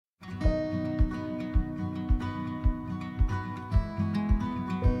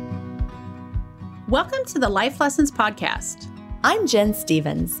Welcome to the Life Lessons Podcast. I'm Jen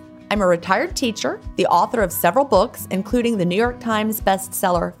Stevens. I'm a retired teacher, the author of several books, including the New York Times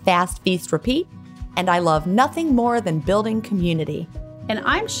bestseller Fast, Feast, Repeat, and I love nothing more than building community. And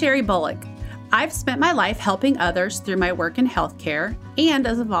I'm Sherry Bullock. I've spent my life helping others through my work in healthcare and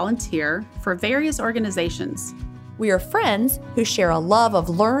as a volunteer for various organizations. We are friends who share a love of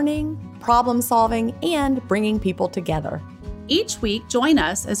learning, problem solving, and bringing people together. Each week, join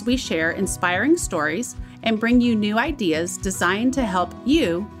us as we share inspiring stories and bring you new ideas designed to help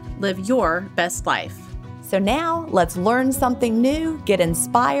you live your best life. So now, let's learn something new, get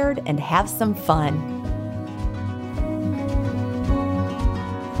inspired, and have some fun.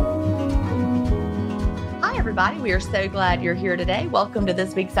 Hi, everybody. We are so glad you're here today. Welcome to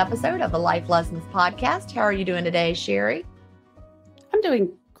this week's episode of the Life Lessons Podcast. How are you doing today, Sherry? I'm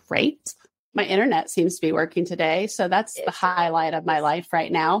doing great. My internet seems to be working today, so that's the highlight of my life right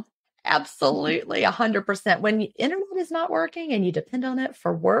now. Absolutely, 100%. When internet is not working and you depend on it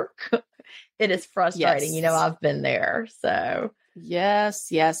for work, it is frustrating. Yes. You know, I've been there. So Yes.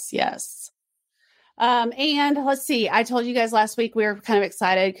 And let's see, I told you guys last week we were kind of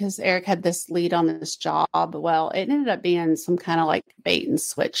excited because Eric had this lead on this job. Well, it ended up being some kind of like bait and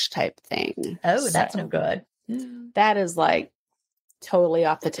switch type thing. Oh, that's no good. That is like totally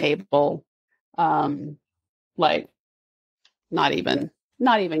off the table. Like not even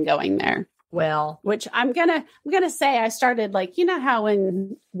going there. Well, Which I'm gonna say I started like, you know how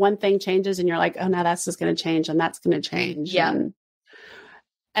when one thing changes and you're like, oh, now that's just going to change and that's going to change. Yeah. And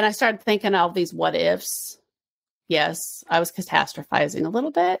I started thinking of these what ifs. Yes, I was catastrophizing a little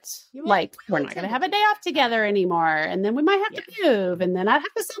bit. Like, we're not going to have a day off together anymore. And then we might have to move. And then I'd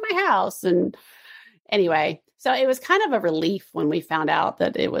have to sell my house. And anyway, so it was kind of a relief when we found out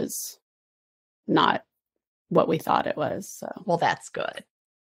that it was not what we thought it was. So, well, that's good.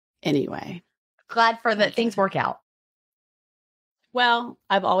 Anyway. Glad for that things work out. Well,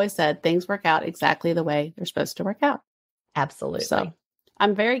 I've always said things work out exactly the way they're supposed to work out. Absolutely. So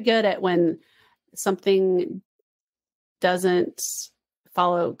I'm very good at when something doesn't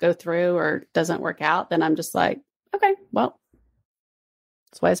go through or doesn't work out, then I'm just like, okay, well,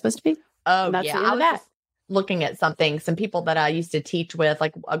 that's the way it's supposed to be. Oh, And that's yeah. the end I of was that. just looking at some people that I used to teach with,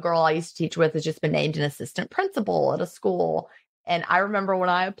 like a girl I used to teach with has just been named an assistant principal at a school. And I remember when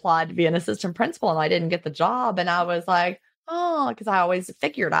I applied to be an assistant principal and I didn't get the job. And I was like, oh, because I always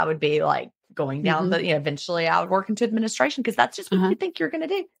figured I would be like going down eventually I would work into administration because that's just what you think you're going to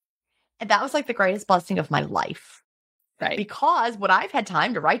do. And that was like the greatest blessing of my life. Right. Because would I have had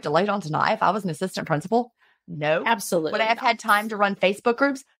time to write Delayed on Tonight if I was an assistant principal? No. Absolutely. Would I have had time to run Facebook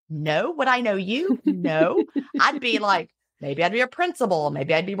groups? No. Would I know you? No. I'd be like, maybe I'd be a principal.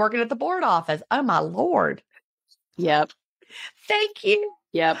 Maybe I'd be working at the board office. Oh, my Lord. Yep. Thank you.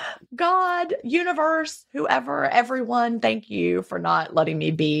 Yep. God, universe, whoever, everyone, thank you for not letting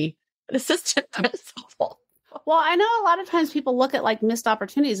me be an assistant principal. Well, I know a lot of times people look at like missed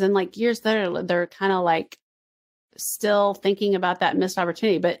opportunities and like years later, they're kind of like still thinking about that missed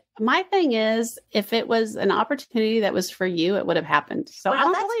opportunity. But my thing is, if it was an opportunity that was for you, it would have happened. So Well, I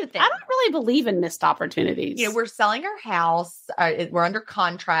don't that's really believe in missed opportunities. You know, we're selling our house. We're under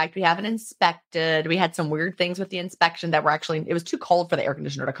contract. We haven't inspected. We had some weird things with the inspection that were actually, it was too cold for the air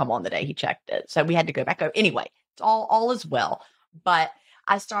conditioner to come on the day he checked it. So we had to go back. Anyway, it's all is well. But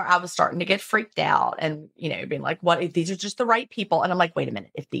I was starting to get freaked out and, being like, what if these are just the right people? And I'm like, wait a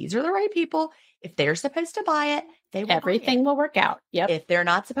minute. If these are the right people, if they're supposed to buy it, everything will work out. Yep. If they're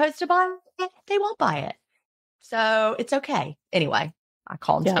not supposed to buy it, they won't buy it. So it's okay. Anyway, I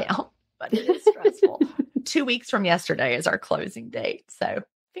calmed down, but it is stressful. 2 weeks from yesterday is our closing date. So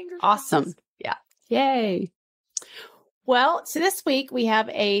fingers awesome. crossed. Yeah. Yay. Well, so this week we have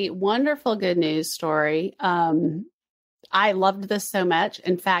a wonderful good news story. I loved this so much.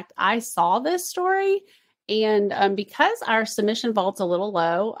 In fact, I saw this story and because our submission vault's a little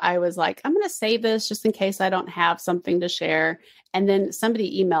low, I was like, I'm going to save this just in case I don't have something to share. And then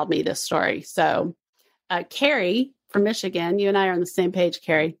somebody emailed me this story. So Carrie from Michigan, you and I are on the same page,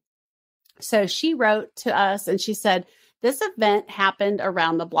 Carrie. So she wrote to us and she said, this event happened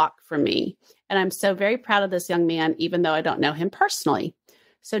around the block from me. And I'm so very proud of this young man, even though I don't know him personally.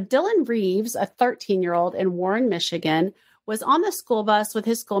 So Dylan Reeves, a 13-year-old in Warren, Michigan, was on the school bus with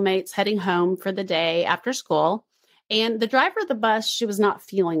his schoolmates heading home for the day after school. And the driver of the bus, she was not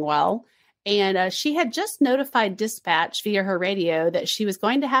feeling well. And she had just notified dispatch via her radio that she was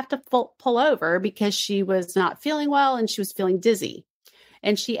going to have to pull over because she was not feeling well and she was feeling dizzy.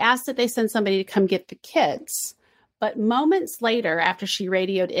 And she asked that they send somebody to come get the kids. But moments later, after she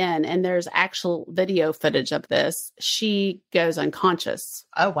radioed in, and there's actual video footage of this, she goes unconscious.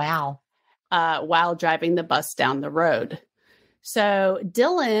 Oh, wow. while driving the bus down the road. So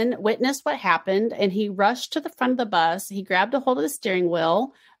Dylan witnessed what happened and he rushed to the front of the bus. He grabbed a hold of the steering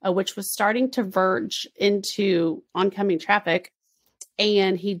wheel, which was starting to verge into oncoming traffic,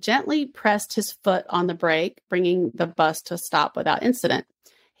 and he gently pressed his foot on the brake, bringing the bus to a stop without incident.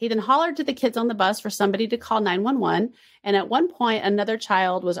 He then hollered to the kids on the bus for somebody to call 911. And at one point, another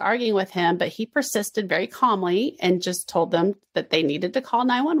child was arguing with him, but he persisted very calmly and just told them that they needed to call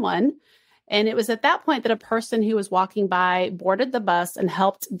 911. And it was at that point that a person who was walking by boarded the bus and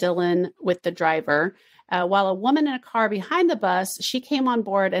helped Dylan with the driver. While a woman in a car behind the bus, she came on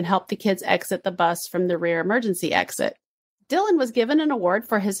board and helped the kids exit the bus from the rear emergency exit. Dylan was given an award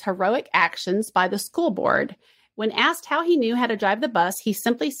for his heroic actions by the school board. When asked how he knew how to drive the bus, he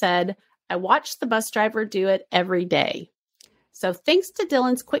simply said, "I watched the bus driver do it every day." So thanks to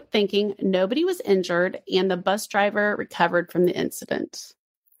Dylan's quick thinking, nobody was injured and the bus driver recovered from the incident.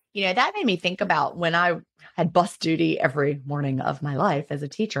 That made me think about when I had bus duty every morning of my life as a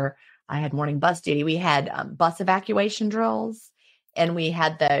teacher. I had morning bus duty. We had bus evacuation drills, and we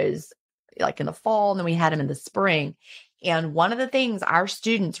had those like in the fall, and then we had them in the spring. And one of the things our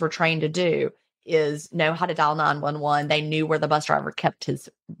students were trained to do is know how to dial 911. They knew where the bus driver kept his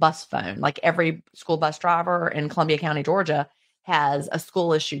bus phone. Like every school bus driver in Columbia County, Georgia, has a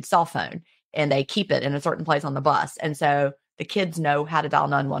school issued cell phone, and they keep it in a certain place on the bus. And so the kids know how to dial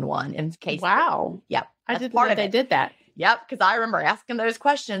 911 in case. Wow. Yep. I didn't know they did that. Yep. Because I remember asking those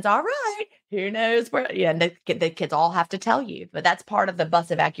questions. All right. Who knows where? Yeah. And the kids all have to tell you. But that's part of the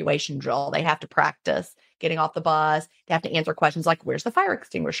bus evacuation drill. They have to practice getting off the bus. They have to answer questions like, where's the fire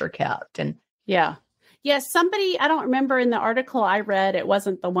extinguisher kept? And yeah. Yes, somebody, I don't remember in the article I read, it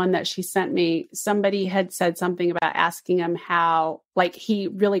wasn't the one that she sent me. Somebody had said something about asking him how, like he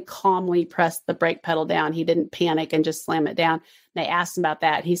really calmly pressed the brake pedal down. He didn't panic and just slam it down. They asked him about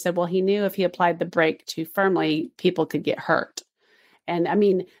that. He said, well, he knew if he applied the brake too firmly, people could get hurt. And I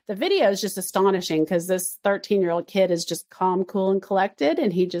mean, the video is just astonishing because this 13-year-old kid is just calm, cool, and collected.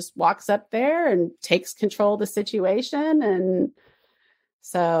 And he just walks up there and takes control of the situation. And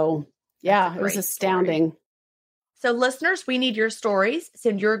so... yeah, it was astounding. Story. So listeners, we need your stories.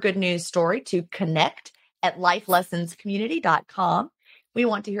 Send your good news story to connect@lifelessonscommunity.com. We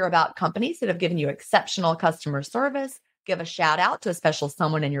want to hear about companies that have given you exceptional customer service. Give a shout out to a special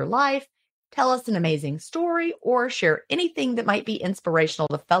someone in your life. Tell us an amazing story or share anything that might be inspirational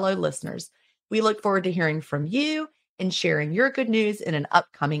to fellow listeners. We look forward to hearing from you and sharing your good news in an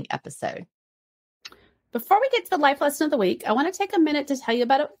upcoming episode. Before we get to the life lesson of the week, I want to take a minute to tell you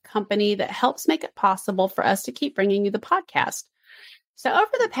about a company that helps make it possible for us to keep bringing you the podcast. So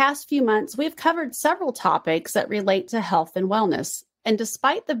over the past few months, we've covered several topics that relate to health and wellness. And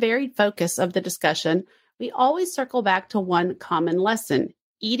despite the varied focus of the discussion, we always circle back to one common lesson: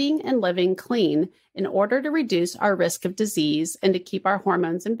 eating and living clean in order to reduce our risk of disease and to keep our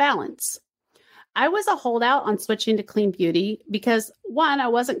hormones in balance. I was a holdout on switching to clean beauty because, one, I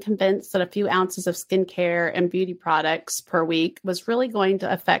wasn't convinced that a few ounces of skincare and beauty products per week was really going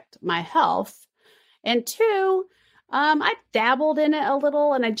to affect my health. And two, I dabbled in it a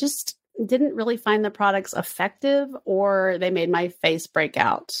little and I just didn't really find the products effective, or they made my face break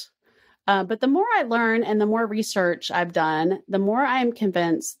out. But the more I learn and the more research I've done, the more I am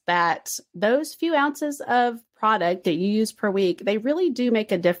convinced that those few ounces of product that you use per week, they really do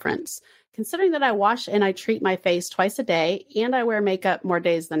make a difference. Considering that I wash and I treat my face twice a day and I wear makeup more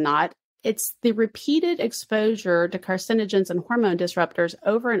days than not, it's the repeated exposure to carcinogens and hormone disruptors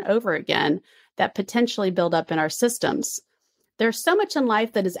over and over again that potentially build up in our systems. There's so much in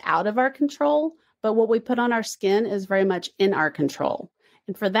life that is out of our control, but what we put on our skin is very much in our control.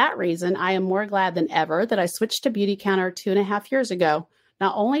 And for that reason, I am more glad than ever that I switched to Beautycounter 2.5 years ago.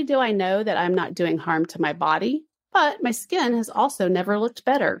 Not only do I know that I'm not doing harm to my body, but my skin has also never looked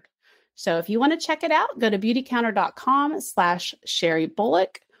better. So if you want to check it out, go to beautycounter.com/Sherry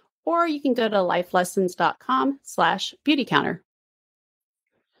Bullock, or you can go to lifelessons.com/beautycounter.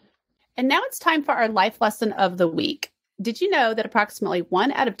 And now it's time for our life lesson of the week. Did you know that approximately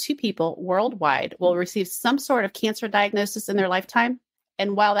 1 out of 2 people worldwide will receive some sort of cancer diagnosis in their lifetime?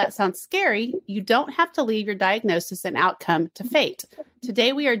 And while that sounds scary, you don't have to leave your diagnosis and outcome to fate.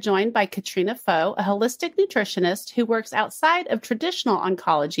 Today, we are joined by Katrina, a holistic nutritionist who works outside of traditional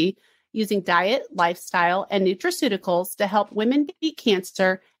oncology, using diet, lifestyle, and nutraceuticals to help women beat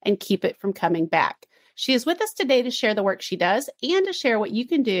cancer and keep it from coming back. She is with us today to share the work she does and to share what you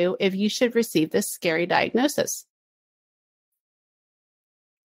can do if you should receive this scary diagnosis.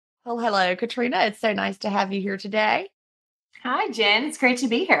 Well, hello, Katrina. It's so nice to have you here today. Hi, Jen. It's great to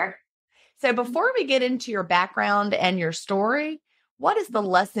be here. So before we get into your background and your story, What is the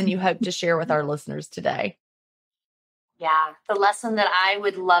lesson you hope to share with our listeners today? Yeah, the lesson that I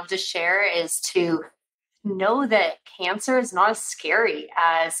would love to share is to know that cancer is not as scary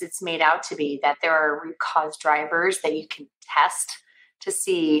as it's made out to be, that there are root cause drivers that you can test to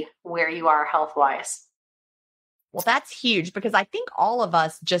see where you are health wise. Well, that's huge because I think all of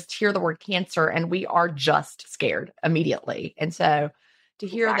us just hear the word cancer and we are just scared immediately. And so to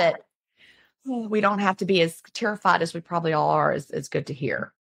hear that we don't have to be as terrified as we probably all are is good to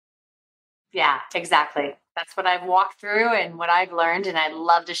hear. Yeah, exactly. That's what I've walked through and what I've learned. And I'd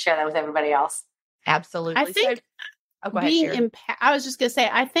love to share that with everybody else. Absolutely. I think go ahead, I was just going to say,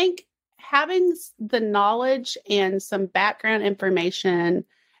 I think having the knowledge and some background information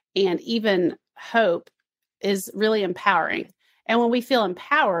and even hope is really empowering. And when we feel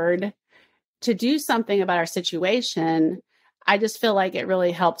empowered to do something about our situation, I just feel like it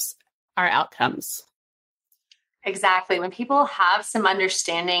really helps our outcomes. Exactly. When people have some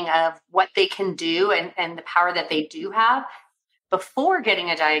understanding of what they can do and the power that they do have before getting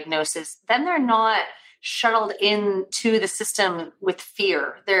a diagnosis, then they're not shuttled into the system with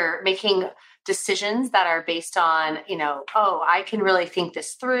fear. They're making decisions that are based on, oh, I can really think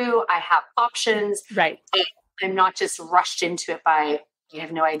this through. I have options. Right. I'm not just rushed into it by, I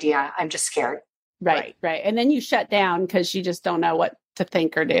have no idea. I'm just scared. Right. And then you shut down because you just don't know what to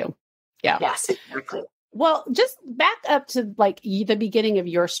think or do. Yeah. Yes, exactly. Well, just back up to like the beginning of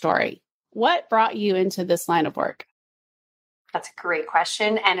your story. What brought you into this line of work? That's a great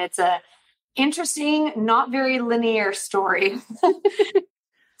question. And it's a interesting, not very linear story.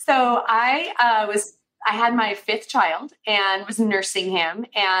 So I had my fifth child and was nursing him,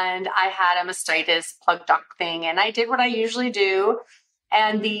 and I had a mastitis plug duct thing. And I did what I usually do.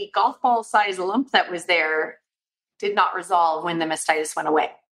 And the golf ball size lump that was there did not resolve when the mastitis went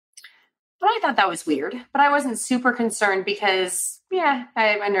away. But I thought that was weird, but I wasn't super concerned because, I'm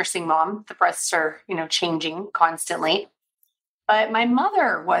a nursing mom. The breasts are, changing constantly. But my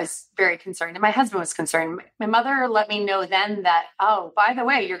mother was very concerned and my husband was concerned. My mother let me know then that, oh, by the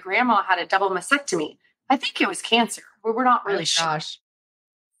way, your grandma had a double mastectomy. I think it was cancer. We're not really sure. Gosh.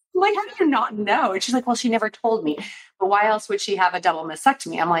 I'm like, how do you not know? And she's like, well, she never told me. But why else would she have a double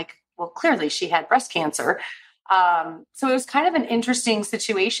mastectomy? I'm like, well, clearly she had breast cancer. So it was kind of an interesting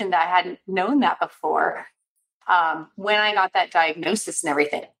situation that I hadn't known that before when I got that diagnosis and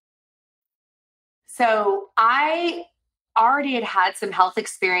everything. So I already had some health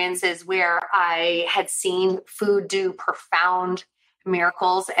experiences where I had seen food do profound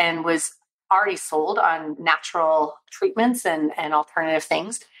miracles and was already sold on natural treatments and alternative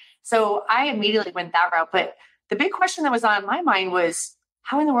things. So I immediately went that route. But the big question that was on my mind was,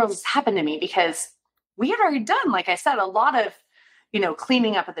 how in the world does this happen to me? Because we had already done, like I said, a lot of,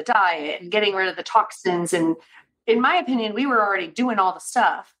 cleaning up of the diet and getting rid of the toxins. And in my opinion, we were already doing all the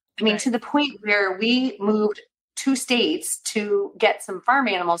stuff. I mean, to the point where we moved 2 states to get some farm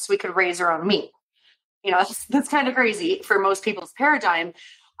animals so we could raise our own meat. That's kind of crazy for most people's paradigm.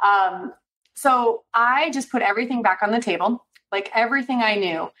 So I just put everything back on the table, like everything I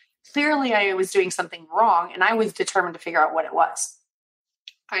knew. Clearly, I was doing something wrong, and I was determined to figure out what it was.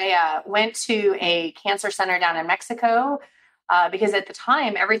 I went to a cancer center down in Mexico because at the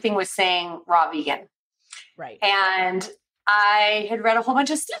time, everything was saying raw vegan. Right. And I had read a whole bunch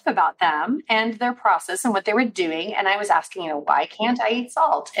of stuff about them and their process and what they were doing. And I was asking, why can't I eat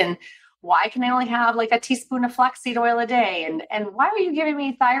salt? And why can I only have like a teaspoon of flaxseed oil a day? And why are you giving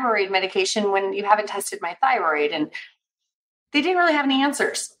me thyroid medication when you haven't tested my thyroid? And they didn't really have any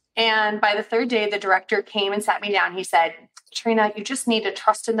answers. And by the third day, the director came and sat me down. He said, Katrina, you just need to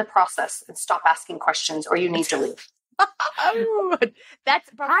trust in the process and stop asking questions or you need to leave. Oh, that's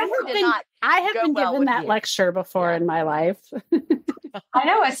I have been given that lecture before in my life. I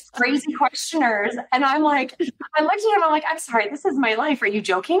know, it's crazy questioners. And I'm like, I looked at him, I'm like, I'm sorry, this is my life. Are you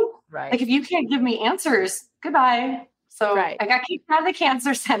joking? Right. Like, if you can't give me answers, goodbye. So I got kicked out of the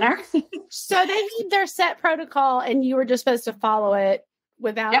cancer center. So they had their set protocol and you were just supposed to follow it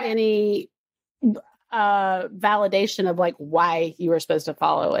without any validation of like why you were supposed to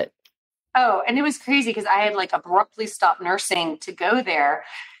follow it. Oh, and it was crazy because I had like abruptly stopped nursing to go there.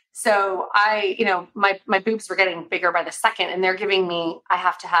 So I, my boobs were getting bigger by the second and they're giving me, I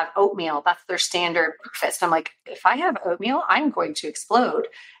have to have oatmeal. That's their standard breakfast. I'm like, if I have oatmeal, I'm going to explode.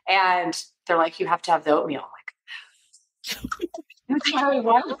 And they're like, you have to have the oatmeal. I'm like,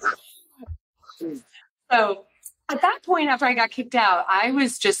 so at that point, after I got kicked out, I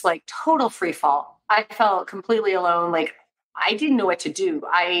was just like total free fall. I felt completely alone. Like I didn't know what to do.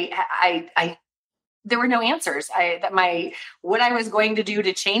 There were no answers. What I was going to do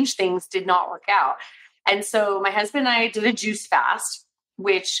to change things did not work out. And so my husband and I did a juice fast,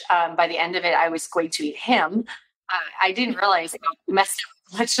 which by the end of it, I was going to eat him. I didn't realize how messed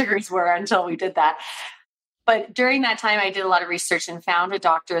up blood sugars were until we did that. But during that time, I did a lot of research and found a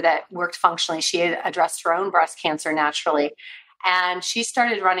doctor that worked functionally. She had addressed her own breast cancer naturally. And she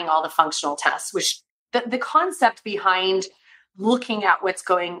started running all the functional tests, which the concept behind looking at what's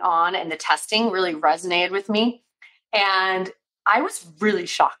going on and the testing really resonated with me. And I was really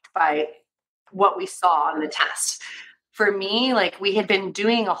shocked by what we saw on the test. For me, like we had been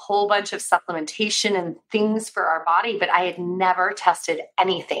doing a whole bunch of supplementation and things for our body, but I had never tested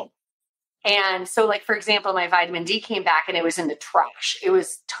anything. And so, like, for example, my vitamin D came back and it was in the trash. It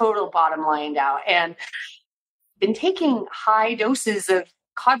was total bottom lined out. And been taking high doses of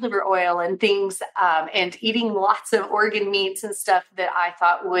cod liver oil and things and eating lots of organ meats and stuff that I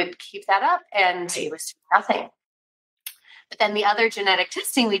thought would keep that up. And it was nothing. But then the other genetic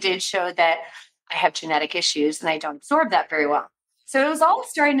testing we did showed that I have genetic issues and I don't absorb that very well. So it was all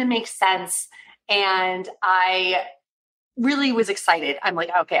starting to make sense. And I really was excited. I'm like,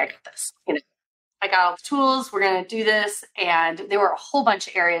 okay, I got this. I got all the tools. We're going to do this. And there were a whole bunch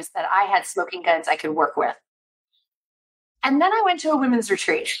of areas that I had smoking guns I could work with. And then I went to a women's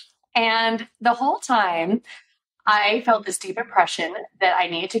retreat. And the whole time I felt this deep impression that I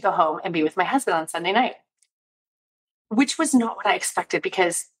needed to go home and be with my husband on Sunday night, which was not what I expected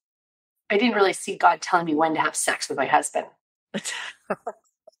because I didn't really see God telling me when to have sex with my husband.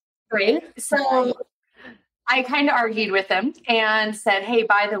 Right? So I kind of argued with him and said, hey,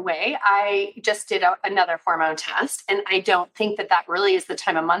 by the way, I just did another hormone test. And I don't think that that really is the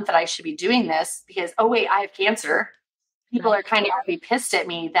time of month that I should be doing this because, oh, wait, I have cancer. People are kind of already pissed at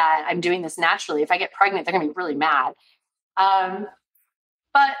me that I'm doing this naturally. If I get pregnant, they're going to be really mad.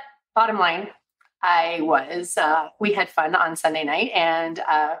 But bottom line, we had fun on Sunday night and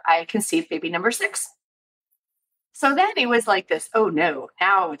I conceived baby number 6. So then it was like this, oh no,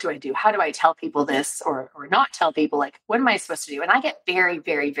 now what do I do? How do I tell people this or not tell people? Like, what am I supposed to do? And I get very,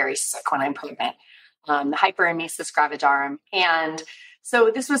 very, very sick when I'm pregnant, hyperemesis gravidarum. And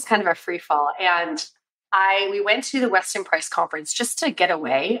so this was kind of a free fall. And we went to the Weston Price conference just to get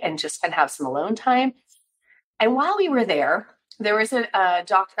away and just kind of have some alone time. And while we were there was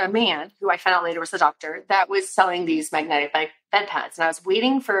a man who I found out later was a doctor that was selling these magnetic bed pads. And I was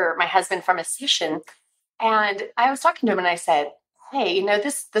waiting for my husband from a session. And I was talking to him and I said, hey,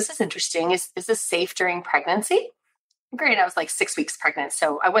 this is interesting. Is this safe during pregnancy? Great. I was like 6 weeks pregnant,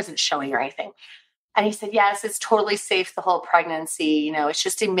 so I wasn't showing or anything. And he said, yes, it's totally safe the whole pregnancy. It's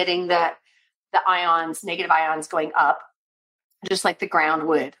just emitting the ions, negative ions going up, just like the ground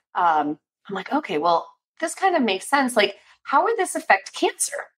would. I'm like, okay, well, this kind of makes sense. Like, how would this affect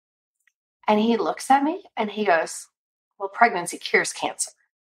cancer? And he looks at me and he goes, well, pregnancy cures cancer.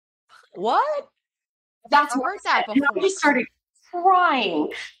 What? That's I've heard that before. And I just started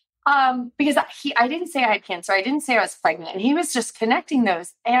crying because I didn't say I had cancer. I didn't say I was pregnant. And he was just connecting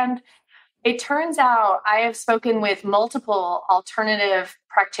those. And it turns out I have spoken with multiple alternative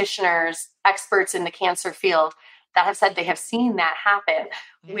practitioners, experts in the cancer field that have said they have seen that happen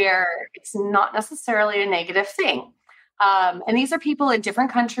where it's not necessarily a negative thing. And these are people in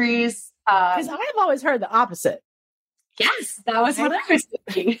different countries. Because I've always heard the opposite. Yes, that was what I was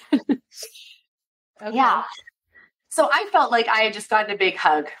thinking. Okay. Yeah. So I felt like I had just gotten a big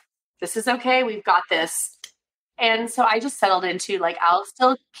hug. This is okay. We've got this. And so I just settled into like, I'll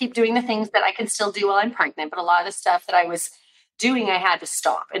still keep doing the things that I can still do while I'm pregnant. But a lot of the stuff that I was doing, I had to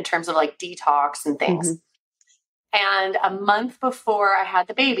stop in terms of like detox and things. Mm-hmm. And a month before I had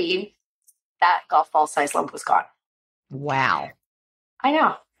the baby, that golf ball size lump was gone. Wow. I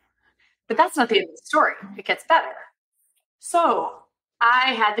know. But that's not the end of the story. It gets better. So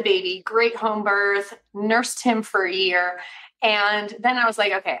I had the baby, great home birth, nursed him for a year. And then I was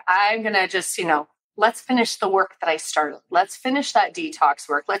like, okay, I'm going to just, let's finish the work that I started. Let's finish that detox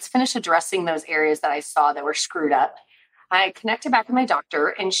work. Let's finish addressing those areas that I saw that were screwed up. I connected back with my doctor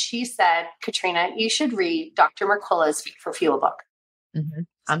and she said, Katrina, you should read Dr. Mercola's Fit for Fuel book. Mm-hmm.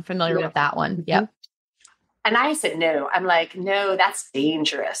 I'm familiar with that one. Yep. And I said, no. I'm like, no, that's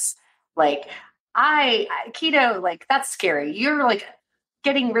dangerous. Like keto, like that's scary. You're like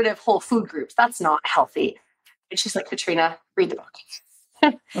getting rid of whole food groups. That's not healthy. And she's like, Katrina, read the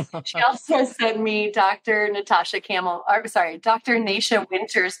book. She also sent me Dr. Nasha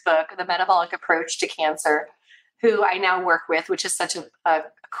Winter's book, The Metabolic Approach to Cancer, who I now work with, which is such a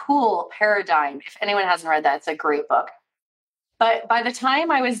cool paradigm. If anyone hasn't read that, it's a great book. But by the time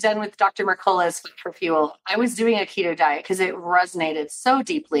I was done with Dr. Mercola's Fit for Fuel, I was doing a keto diet because it resonated so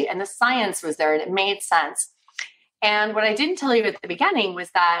deeply and the science was there and it made sense. And what I didn't tell you at the beginning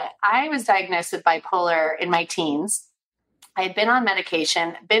was that I was diagnosed with bipolar in my teens. I had been on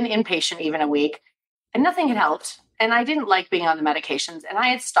medication, been inpatient even a week, and nothing had helped. And I didn't like being on the medications. And I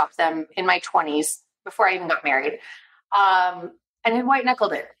had stopped them in my 20s before I even got married, and had white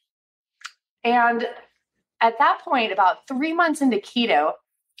knuckled it. And at that point, about 3 months into keto,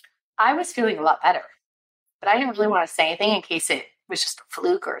 I was feeling a lot better. But I didn't really want to say anything in case it was just a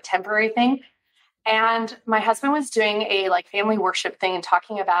fluke or a temporary thing. And my husband was doing a like family worship thing and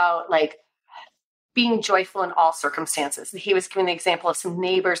talking about like being joyful in all circumstances. And he was giving the example of some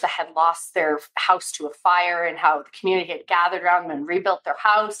neighbors that had lost their house to a fire and how the community had gathered around them and rebuilt their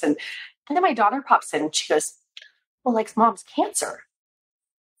house. And then my daughter pops in and she goes, well, like mom's cancer.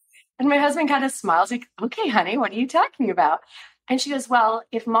 And my husband kind of smiles like, okay, honey, what are you talking about? And she goes, well,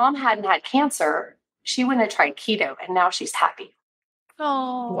 if mom hadn't had cancer, she wouldn't have tried keto and now she's happy.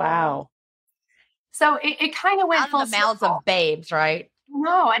 Oh, Wow. So it kind of went out of the mouths of babes, right?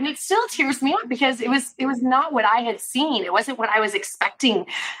 No, and it still tears me up because it was not what I had seen. It wasn't what I was expecting,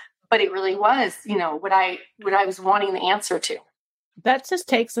 but it really was, what I was wanting the answer to. That just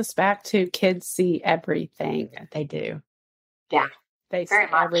takes us back to kids see everything. They do. Yeah. They see Very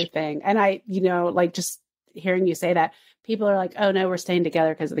much. everything. And I, like just hearing you say that, people are like, oh no, we're staying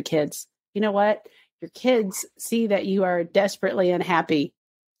together because of the kids. You know what? Your kids see that you are desperately unhappy.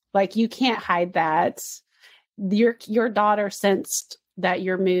 Like you can't hide that. Your daughter sensed that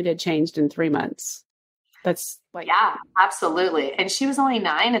your mood had changed in 3 months. That's like, Yeah, absolutely. And she was only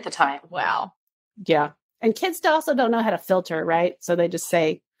 9 at the time. Wow. yeah. And kids also don't know how to filter, right? So they just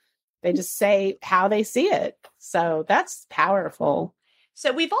say how they see it. So that's powerful.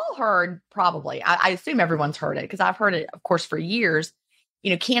 So we've all heard, probably, I assume everyone's heard it because I've heard it, of course, for years,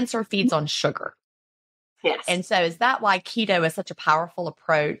 cancer feeds on sugar. Yes. And so is that why keto is such a powerful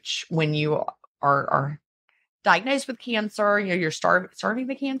approach when you are diagnosed with cancer, you're starving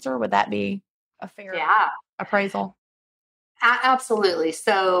the cancer? Would that be a fair appraisal? Absolutely.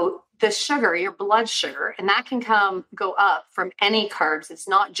 So the sugar, your blood sugar, and that can go up from any carbs. It's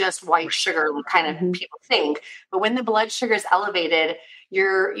not just white sugar, kind of people think. But when the blood sugar is elevated,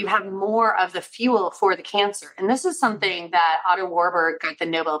 you have more of the fuel for the cancer. And this is something that Otto Warburg got the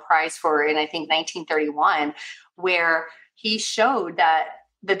Nobel Prize for in, I think, 1931, where he showed that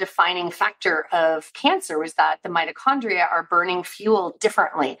the defining factor of cancer was that the mitochondria are burning fuel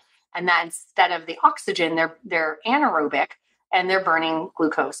differently. And that instead of the oxygen, they're anaerobic and they're burning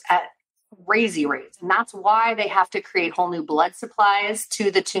glucose at crazy rates. And that's why they have to create whole new blood supplies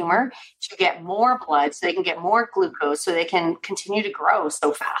to the tumor to get more blood so they can get more glucose so they can continue to grow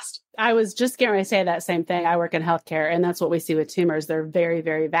so fast. I was just getting ready to say that same thing. I work in healthcare, and that's what we see with tumors. They're very,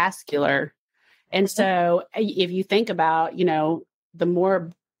 very vascular. And so if you think about, the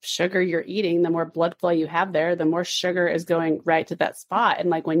more sugar you're eating, the more blood flow you have there, the more sugar is going right to that spot. And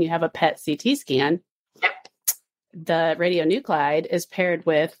like when you have a PET CT scan, the radionuclide is paired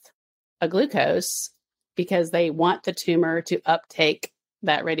with a glucose because they want the tumor to uptake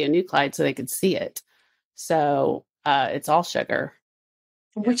that radionuclide so they can see it. So it's all sugar.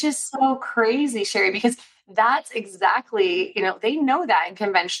 Which is so crazy, Sherry, because that's exactly, they know that in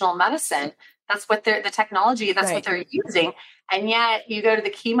conventional medicine. That's what the technology, that's what they're using. And yet you go to the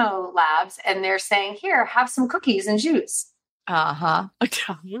chemo labs and they're saying, here, have some cookies and juice. Uh-huh.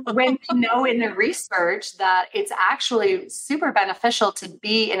 When you know in the research that it's actually super beneficial to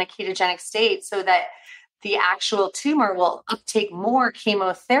be in a ketogenic state so that the actual tumor will uptake more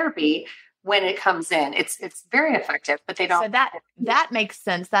chemotherapy when it comes in. It's very effective, but they don't. So that makes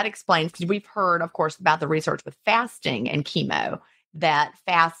sense. That explains, because we've heard, of course, about the research with fasting and chemo, that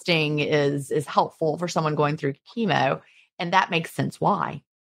fasting is helpful for someone going through chemo. And that makes sense why.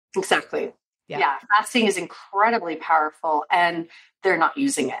 Exactly. Yeah. Fasting is incredibly powerful and they're not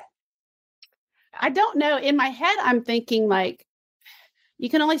using it. I don't know. In my head, I'm thinking like, you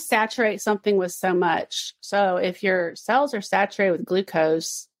can only saturate something with so much. So if your cells are saturated with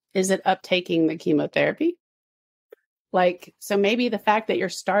glucose, is it uptaking the chemotherapy? Like, so maybe the fact that you're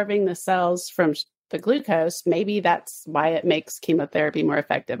starving the cells from the glucose, maybe that's why it makes chemotherapy more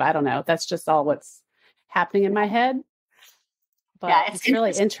effective. I don't know. That's just all what's happening in my head. But it's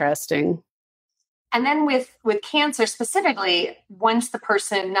really interesting. And then with cancer specifically, once the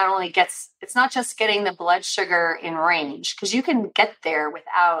person not only it's not just getting the blood sugar in range, because you can get there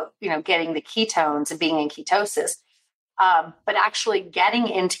without, getting the ketones and being in ketosis, but actually getting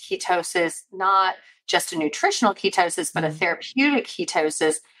into ketosis, not just a nutritional ketosis, but a therapeutic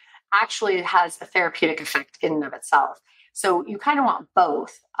ketosis, actually has a therapeutic effect in and of itself. So you kind of want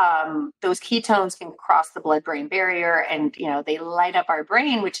both. Those ketones can cross the blood-brain barrier and, they light up our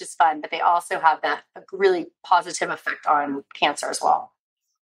brain, which is fun, but they also have that really positive effect on cancer as well.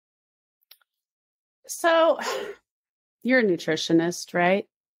 So you're a nutritionist, right?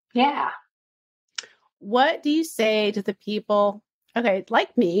 Yeah. What do you say to the people? Okay,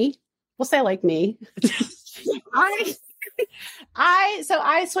 like me, we'll say like me.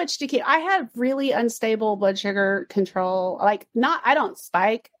 I switched to keto. I have really unstable blood sugar control. I don't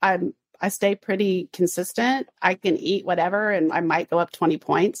spike. I stay pretty consistent. I can eat whatever and I might go up 20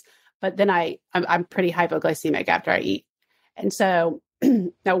 points, but then I'm pretty hypoglycemic after I eat. And so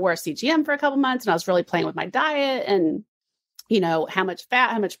I wore a CGM for a couple months and I was really playing with my diet and, how much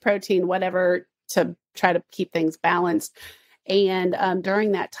fat, how much protein, whatever, to try to keep things balanced. And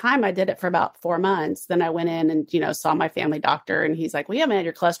during that time, I did it for about 4 months. Then I went in and, saw my family doctor and he's like, we haven't had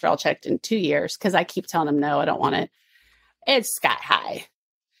your cholesterol checked in 2 years. Cause I keep telling him, no, I don't want it. It's sky high.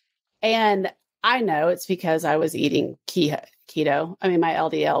 And I know it's because I was eating keto. I mean, my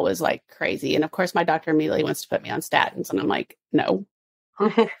LDL was like crazy. And of course my doctor immediately wants to put me on statins. And I'm like, no.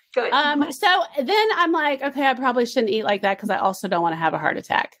 Good. So then I'm like, okay, I probably shouldn't eat like that. Cause I also don't want to have a heart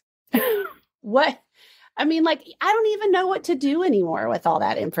attack. I don't even know what to do anymore with all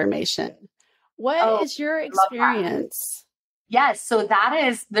that information. What is your experience? Yes. So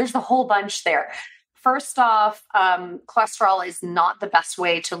there's a whole bunch there. First off, cholesterol is not the best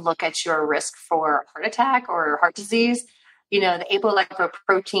way to look at your risk for heart attack or heart disease. The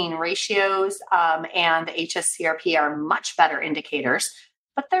apolipoprotein ratios and the HSCRP are much better indicators,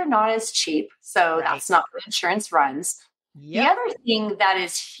 but they're not as cheap. So That's not what insurance runs. Yep. The other thing that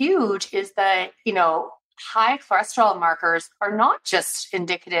is huge is that, high cholesterol markers are not just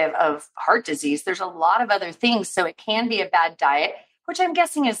indicative of heart disease. There's a lot of other things. So it can be a bad diet, which I'm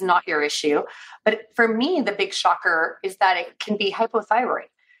guessing is not your issue. But for me, the big shocker is that it can be hypothyroid,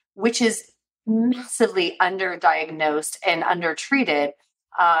 which is massively underdiagnosed and undertreated,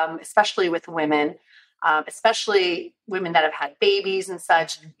 especially with women, especially women that have had babies and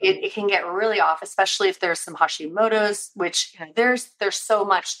such. It can get really off, especially if there's some Hashimoto's, which there's so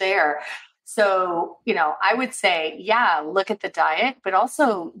much there. So, I would say, look at the diet, but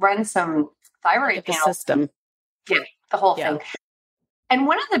also run some thyroid panels. The system. Yeah, the whole thing. And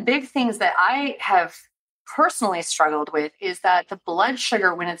one of the big things that I have personally struggled with is that the blood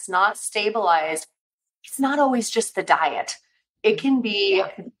sugar, when it's not stabilized, it's not always just the diet. It can be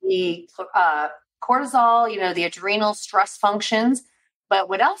the cortisol, the adrenal stress functions. But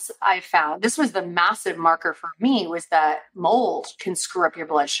what else I found, this was the massive marker for me, was that mold can screw up your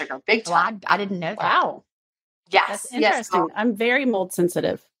blood sugar big time. I didn't know that. Wow. Yes. That's interesting. Yes. I'm very mold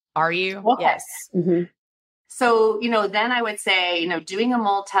sensitive. Are you? Okay. Yes. Mm-hmm. So, then I would say, doing a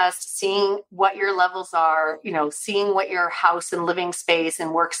mold test, seeing what your levels are, seeing what your house and living space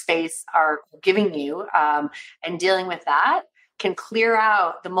and workspace are giving you, and dealing with that can clear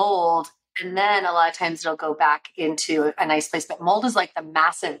out the mold. And then a lot of times it'll go back into a nice place. But mold is like the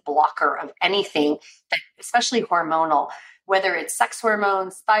massive blocker of anything, especially hormonal, whether it's sex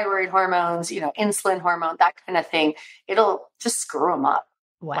hormones, thyroid hormones, insulin hormone, that kind of thing. It'll just screw them up.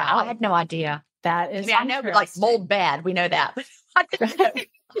 Wow. I had no idea. That is, I know, like mold bad. We know that.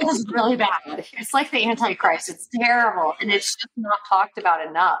 It's really bad. It's like the Antichrist. It's terrible. And it's just not talked about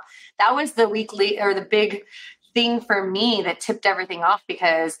enough. That was the big thing for me that tipped everything off,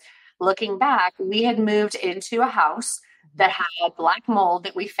 because looking back, we had moved into a house that had black mold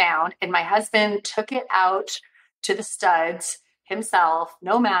that we found, and my husband took it out to the studs himself,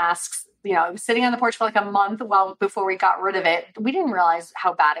 no masks. It was sitting on the porch for like a month before we got rid of it. We didn't realize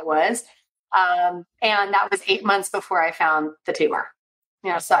how bad it was. And that was 8 months before I found the tumor.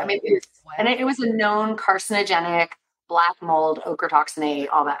 So I mean, it was a known carcinogenic black mold, ochratoxinate,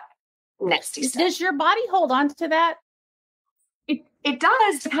 all that nasty stuff. Does your body hold on to that? It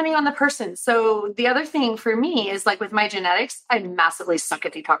does, depending on the person. So the other thing for me is, like with my genetics, I massively suck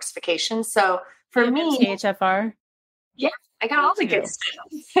at detoxification. So for me, CHFR. Yeah, I got all the good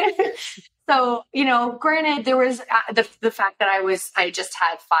stuff. So, granted, there was the fact that I just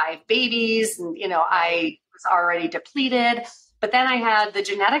had 5 babies and, I was already depleted, but then I had the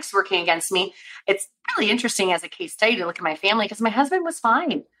genetics working against me. It's really interesting as a case study to look at my family, because my husband was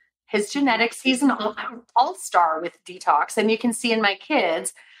fine. His genetics, he's an all-star with detox. And you can see in my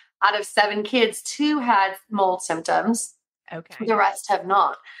kids, out of 7 kids, 2 had mold symptoms. Okay. The rest have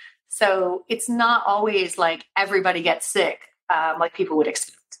not. So it's not always like everybody gets sick, like people would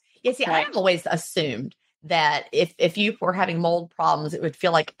expect. Yeah, see, I've always assumed that if you were having mold problems, it would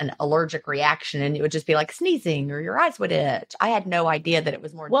feel like an allergic reaction and it would just be like sneezing or your eyes would itch. I had no idea that it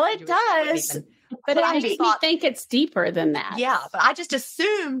was more. Well, it does. But it makes me think it's deeper than that. Yeah, but I just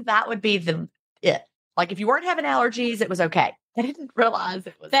assumed that would be it. Like if you weren't having allergies, it was okay. I didn't realize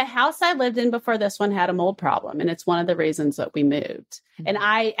it was. The house I lived in before this one had a mold problem, and it's one of the reasons that we moved. Mm-hmm. And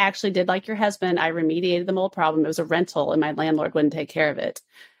I actually did like your husband. I remediated the mold problem. It was a rental, and my landlord wouldn't take care of it.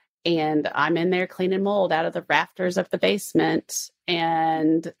 And I'm in there cleaning mold out of the rafters of the basement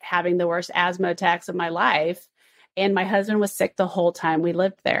and having the worst asthma attacks of my life. And my husband was sick the whole time we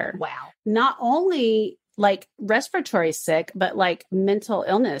lived there. Wow. Not only like respiratory sick, but like mental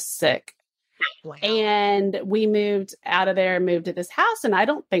illness sick. Wow. And we moved out of there and moved to this house. And I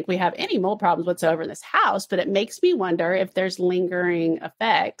don't think we have any mold problems whatsoever in this house, but it makes me wonder if there's lingering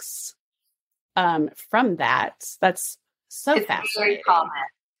effects from that. That's so fascinating. Very common.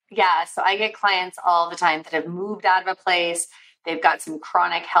 Yeah. So I get clients all the time that have moved out of a place. They've got some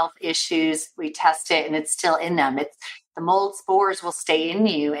chronic health issues. We test it and it's still in them. It's the mold spores will stay in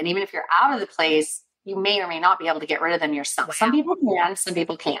you. And even if you're out of the place, you may or may not be able to get rid of them yourself. Wow. Some people can, some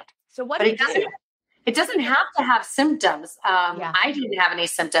people can't. So what? But it doesn't have to have symptoms. I didn't have any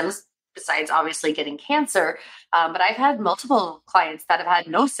symptoms besides obviously getting cancer. But I've had multiple clients that have had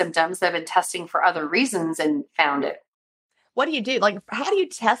no symptoms that have been testing for other reasons and found it. What do you do? Like, how do you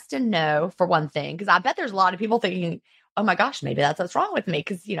test and know, for one thing? Because I bet there's a lot of people thinking, oh my gosh, maybe that's what's wrong with me.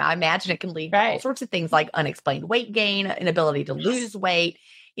 Because, I imagine it can lead to all sorts of things like unexplained weight gain, inability to lose weight,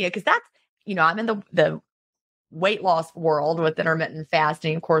 because that's, I'm in the weight loss world with intermittent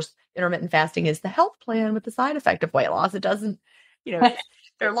fasting. Of course, intermittent fasting is the health plan with the side effect of weight loss. It doesn't, there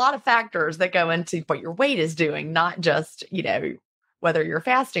are a lot of factors that go into what your weight is doing, not just, whether you're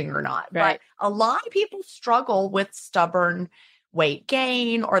fasting or not. Right. But a lot of people struggle with stubborn weight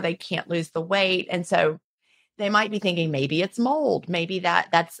gain, or they can't lose the weight. And so they might be thinking maybe it's mold. Maybe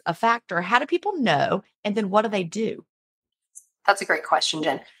that's a factor. How do people know? And then what do they do? That's a great question,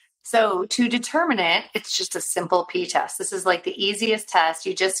 Jen. So to determine it, it's just a simple P test. This is like the easiest test.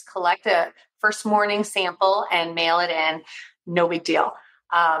 You just collect a first morning sample and mail it in. No big deal.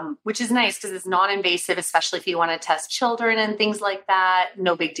 Which is nice because it's non-invasive, especially if you want to test children and things like that.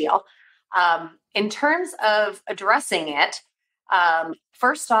 No big deal. In terms of addressing it,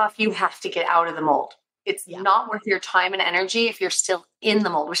 first off, you have to get out of the mold. It's not worth your time and energy if you're still in the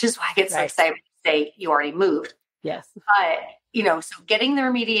mold, which is why I get so excited to say you already moved. Yes. But, so getting the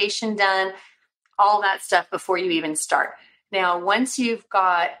remediation done, all that stuff before you even start. Now, once you've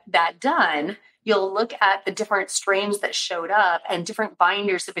got that done, you'll look at the different strains that showed up, and different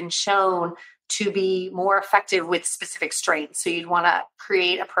binders have been shown to be more effective with specific strains. So you'd want to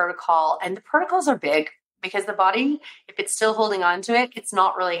create a protocol, and the protocols are big because the body, if it's still holding on to it, it's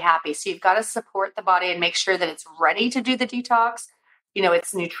not really happy. So you've got to support the body and make sure that it's ready to do the detox.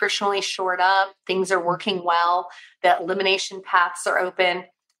 It's nutritionally shored up. Things are working well. The elimination paths are open,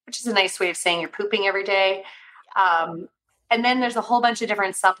 which is a nice way of saying you're pooping every day. And then there's a whole bunch of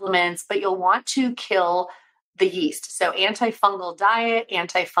different supplements, but you'll want to kill the yeast. So antifungal diet,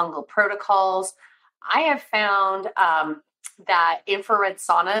 antifungal protocols. I have found that infrared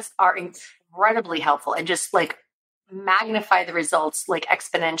saunas are incredibly helpful and just like magnify the results like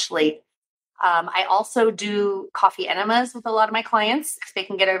exponentially. I also do coffee enemas with a lot of my clients if they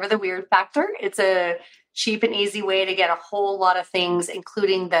can get over the weird factor. It's a cheap and easy way to get a whole lot of things,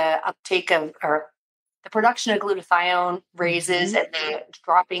 including the uptake of the production of glutathione raises and the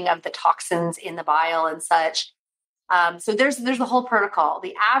dropping of the toxins in the bile and such. So there's the whole protocol.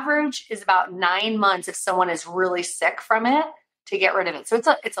 The average is about 9 months if someone is really sick from it to get rid of it. So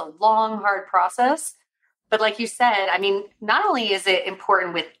it's a long, hard process. But like you said, I mean, not only is it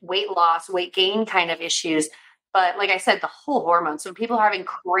important with weight loss, weight gain kind of issues, but like I said, the whole hormones. So when people are having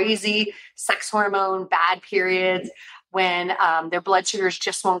crazy sex hormone, bad periods, when their blood sugars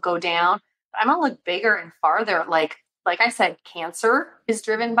just won't go down, I'm going to look bigger and farther. Like I said, cancer is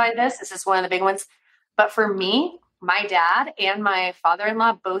driven by this. This is one of the big ones. But for me, my dad and my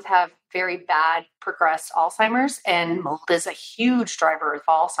father-in-law both have very bad progressed Alzheimer's, and mold is a huge driver of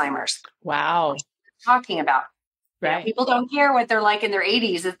Alzheimer's. Wow. Talking about. Right. People don't care what they're like in their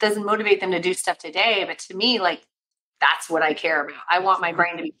 80s. It doesn't motivate them to do stuff today. But to me, like, that's what I care about. I want my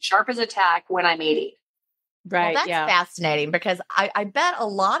brain to be sharp as a tack when I'm 80. Right. Well, that's fascinating because I bet a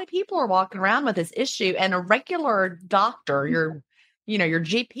lot of people are walking around with this issue, and a regular doctor, your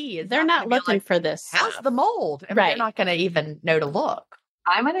GP, they're not looking for this. How's the mold? And they're not going to even know to look.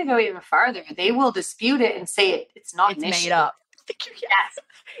 I'm going to go even farther. They will dispute it and say it's not made up. Yes.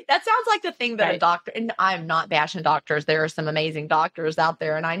 That sounds like the thing that a doctor, and I'm not bashing doctors. There are some amazing doctors out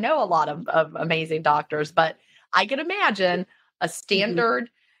there, and I know a lot of amazing doctors, but I can imagine a standard,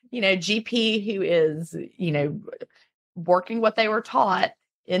 GP who is, working what they were taught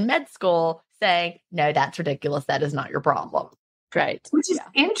in med school saying, no, that's ridiculous. That is not your problem. Right. Which is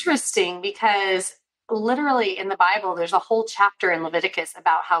interesting because literally in the Bible, there's a whole chapter in Leviticus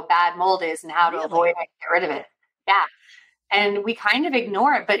about how bad mold is and how to avoid it, get rid of it. Yeah. And we kind of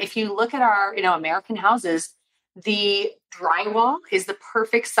ignore it. But if you look at our, American houses, the drywall is the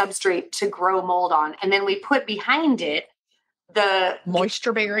perfect substrate to grow mold on. And then we put behind it the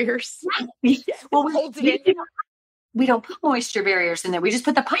moisture barriers. Well, we don't put moisture barriers in there. We just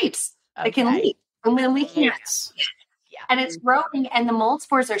put the pipes that can leak. And then we can't. And it's growing, and the mold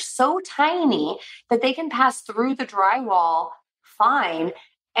spores are so tiny that they can pass through the drywall fine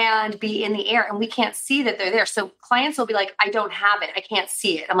and be in the air, and we can't see that they're there. So clients will be like, I don't have it. I can't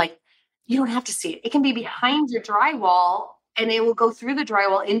see it. I'm like, you don't have to see it. It can be behind your drywall, and it will go through the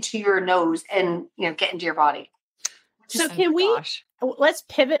drywall into your nose and, get into your body. So let's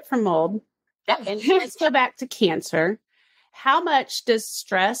pivot from mold. And let's go back to cancer. How much does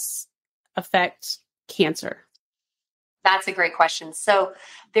stress affect cancer? That's a great question. So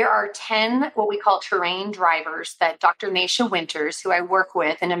there are 10 what we call terrain drivers that Dr. Nasha Winters, who I work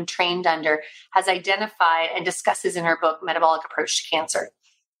with and am trained under, has identified and discusses in her book, Metabolic Approach to Cancer.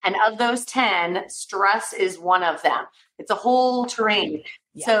 And of those 10, stress is one of them. It's a whole terrain.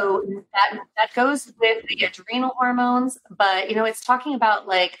 Yeah. So that goes with the adrenal hormones, but it's talking about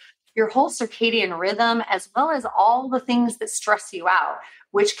like your whole circadian rhythm, as well as all the things that stress you out,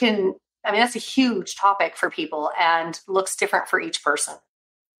 which that's a huge topic for people and looks different for each person.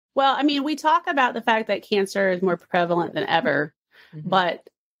 Well, we talk about the fact that cancer is more prevalent than ever, but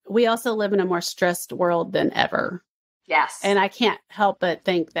we also live in a more stressed world than ever. Yes. And I can't help but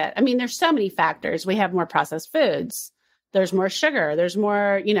think that, there's so many factors. We have more processed foods. There's more sugar. There's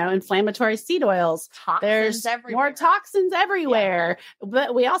more, inflammatory seed oils. There's more toxins everywhere. Yeah.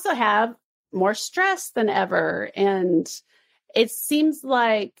 But we also have more stress than ever. And it seems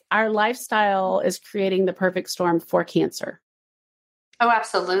like our lifestyle is creating the perfect storm for cancer. Oh,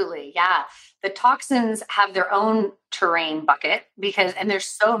 absolutely. Yeah. The toxins have their own terrain bucket and there's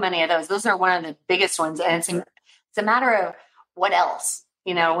so many of those. Those are one of the biggest ones. And it's a matter of what else,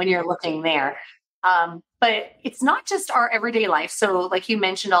 when you're looking there. But it's not just our everyday life. So like you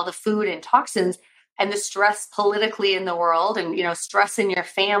mentioned, all the food and toxins and the stress politically in the world and, stress in your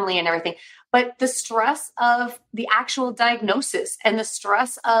family and everything. But the stress of the actual diagnosis and the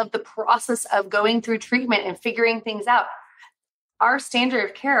stress of the process of going through treatment and figuring things out, our standard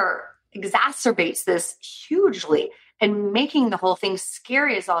of care exacerbates this hugely and making the whole thing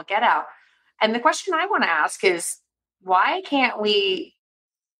scary as all get out. And the question I want to ask is, why can't we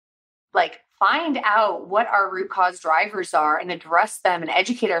find out what our root cause drivers are and address them and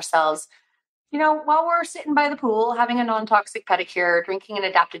educate ourselves, while we're sitting by the pool, having a non-toxic pedicure, drinking an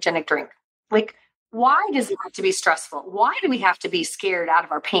adaptogenic drink? Why does it have to be stressful? Why do we have to be scared out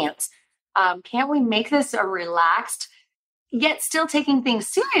of our pants? Can't we make this a relaxed, yet still taking things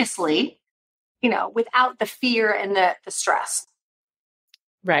seriously, without the fear and the stress?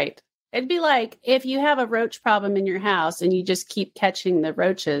 Right. It'd be like if you have a roach problem in your house and you just keep catching the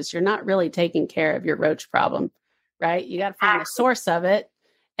roaches, you're not really taking care of your roach problem, right? You got to find the source of it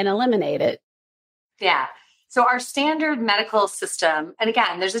and eliminate it. Yeah. So our standard medical system, and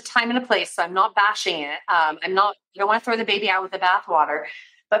again, there's a time and a place, so I'm not bashing it. I don't want to throw the baby out with the bathwater,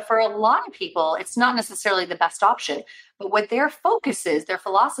 but for a lot of people, it's not necessarily the best option. But what their focus is, their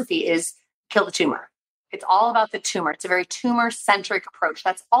philosophy is kill the tumor. It's all about the tumor. It's a very tumor-centric approach.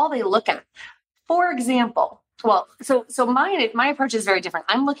 That's all they look at. For example, so my approach is very different.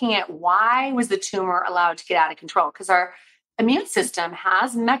 I'm looking at why was the tumor allowed to get out of control? Because our immune system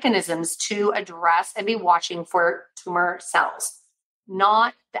has mechanisms to address and be watching for tumor cells,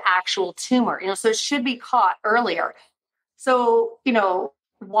 not the actual tumor. So it should be caught earlier. So,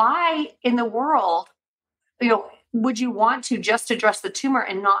 why in the world, would you want to just address the tumor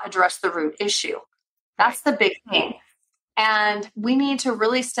and not address the root issue? That's the big thing. And we need to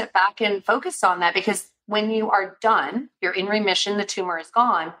really step back and focus on that, because when you are done, you're in remission, the tumor is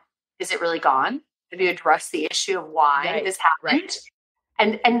gone. Is it really gone? Have you addressed the issue of why this happened?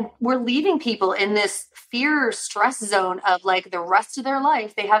 Right. And we're leaving people in this fear stress zone of the rest of their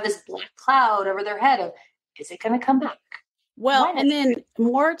life. They have this black cloud over their head of, is it going to come back? Well, and then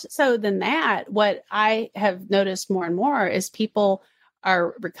more so than that, what I have noticed more and more is people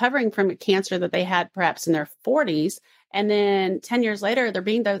are recovering from a cancer that they had perhaps in their 40s. And then 10 years later, they're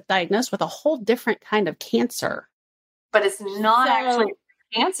being diagnosed with a whole different kind of cancer. But it's not actually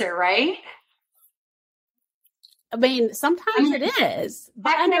cancer, right? Sometimes it is.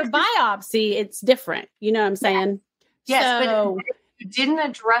 But under biopsy, it's different. You know what I'm saying? Yes, but if you didn't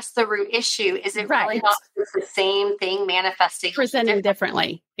address the root issue, is it really not the same thing manifesting? Presenting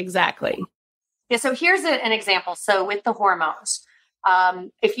differently. Exactly. Yeah. So here's an example. So with the hormones,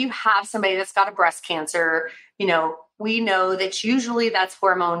 if you have somebody that's got a breast cancer, we know that usually that's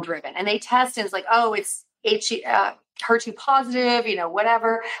hormone driven, and they test and it's like, oh, it's HER2 positive,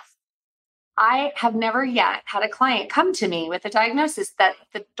 whatever. I have never yet had a client come to me with a diagnosis that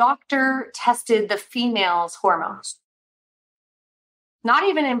the doctor tested the female's hormones. Not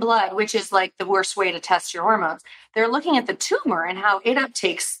even in blood, which is like the worst way to test your hormones. They're looking at the tumor and how it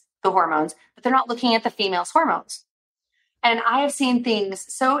uptakes the hormones, but they're not looking at the female's hormones. And I have seen things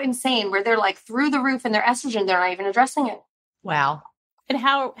so insane where they're like through the roof in their estrogen, they're not even addressing it. Wow. And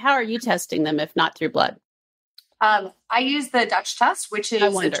how are you testing them if not through blood? I use the Dutch test, which is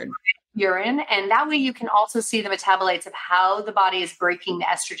urine. And that way you can also see the metabolites of how the body is breaking the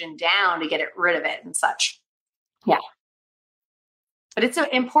estrogen down to get rid of it and such. Yeah. But it's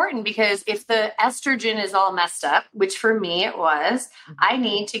important because if the estrogen is all messed up, which for me it was, I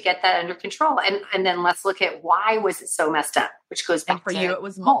need to get that under control. And then let's look at why was it so messed up, which goes back to you, it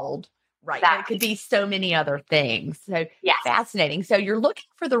was mold. Right. Exactly. It could be so many other things. So fascinating. So you're looking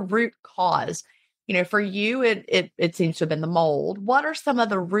for the root cause. For you, it seems to have been the mold. What are some of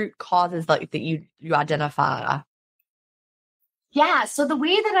the root causes that you identify? Yeah. So the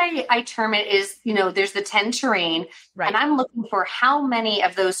way that I term it is, there's the 10 terrain, right? And I'm looking for how many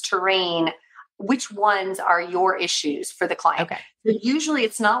of those terrain, which ones are your issues for the client. Okay. So usually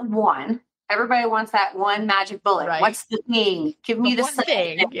it's not one. Everybody wants that one magic bullet. Right. What's the thing? Give me the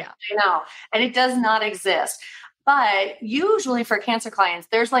thing. Yeah. I know. And it does not exist. But usually for cancer clients,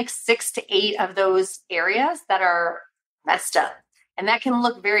 there's like 6 to 8 of those areas that are messed up. And that can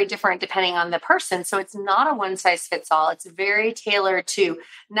look very different depending on the person. So it's not a one size fits all. It's very tailored to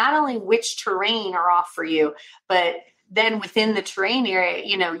not only which terrain are off for you, but then within the terrain area,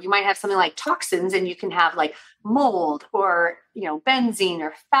 you might have something like toxins, and you can have like mold or, benzene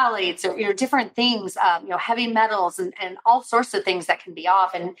or phthalates or, different things, heavy metals and all sorts of things that can be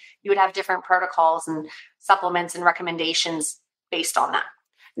off. And you would have different protocols and supplements and recommendations based on that.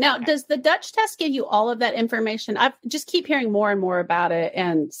 Now, does the Dutch test give you all of that information? I just keep hearing more and more about it.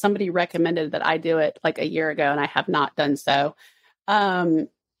 And somebody recommended that I do it like a year ago, and I have not done so.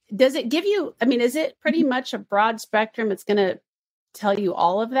 Does it give you, is it pretty much a broad spectrum? It's going to tell you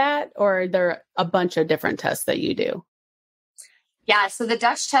all of that, or are there a bunch of different tests that you do? Yeah. So the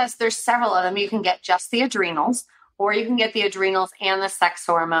Dutch test, there's several of them. You can get just the adrenals, or you can get the adrenals and the sex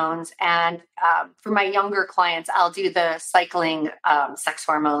hormones. And for my younger clients, I'll do the cycling sex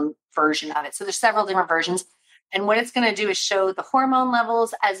hormone version of it. So there's several different versions. And what it's going to do is show the hormone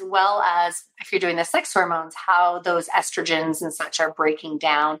levels, as well as if you're doing the sex hormones, how those estrogens and such are breaking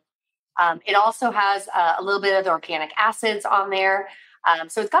down. It also has a little bit of the organic acids on there.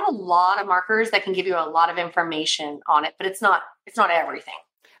 So it's got a lot of markers that can give you a lot of information on it, but it's not everything.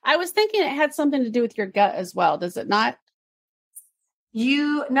 I was thinking it had something to do with your gut as well. Does it not?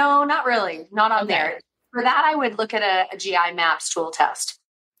 No, not really. Not on there. For that, I would look at a GI MAPS tool test.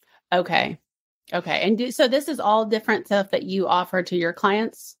 Okay. And so this is all different stuff that you offer to your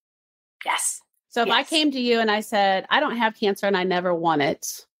clients? Yes. So if I came to you and I said, I don't have cancer and I never want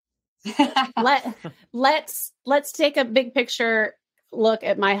it, let's take a big picture look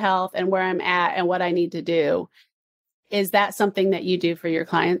at my health and where I'm at and what I need to do. Is that something that you do for your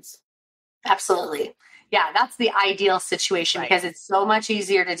clients? Absolutely. Yeah, that's the ideal situation, because it's so much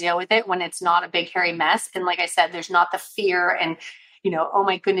easier to deal with it when it's not a big, hairy mess. And like I said, there's not the fear and, oh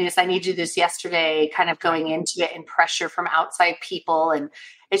my goodness, I need to do this yesterday kind of going into it, and pressure from outside people. And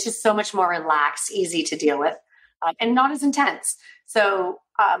it's just so much more relaxed, easy to deal with, and not as intense. So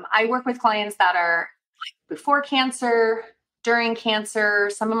I work with clients that are before cancer, during cancer.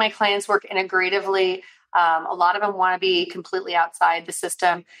 Some of my clients work integratively. A lot of them want to be completely outside the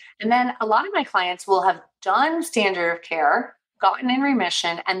system. And then a lot of my clients will have done standard of care, gotten in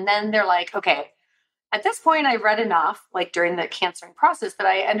remission, and then they're like, okay, at this point, I read enough, like during the cancering process, that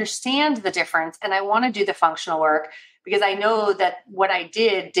I understand the difference, and I want to do the functional work because I know that what I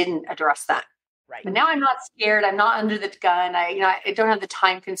didn't address that. Right. But now I'm not scared. I'm not under the gun. I don't have the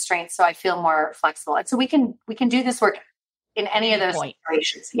time constraints, so I feel more flexible. And so we can do this work in any of those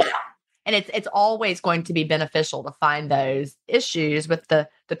situations. Yeah. And it's always going to be beneficial to find those issues with the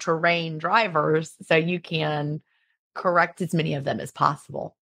terrain drivers, so you can correct as many of them as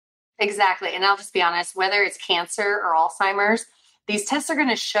possible. Exactly. And I'll just be honest, whether it's cancer or Alzheimer's, these tests are going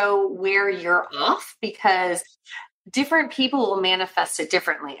to show where you're off, because different people will manifest it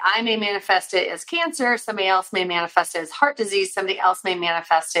differently. I may manifest it as cancer. Somebody else may manifest it as heart disease. Somebody else may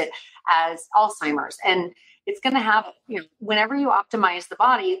manifest it as Alzheimer's. And it's going to have, whenever you optimize the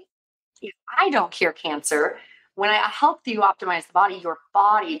body, I don't cure cancer. When I help you optimize the body, your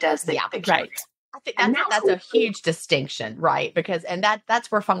body does the picture. Right. I think And that's a huge distinction, right? Because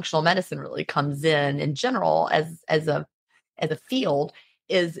that's where functional medicine really comes in general as a field,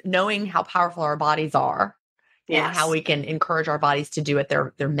 is knowing how powerful our bodies are and how we can encourage our bodies to do what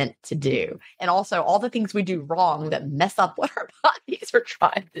they're meant to do. And also all the things we do wrong that mess up what our bodies are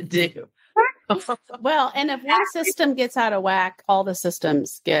trying to do. Well, and if one system gets out of whack, all the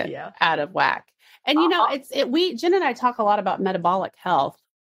systems get out of whack. And Jen and I talk a lot about metabolic health.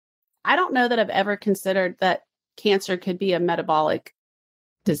 I don't know that I've ever considered that cancer could be a metabolic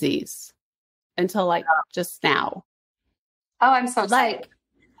disease until like just now. Oh, I'm so excited.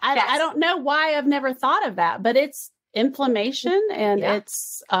 I don't know why I've never thought of that, but it's inflammation and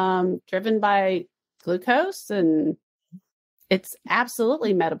it's driven by glucose, and it's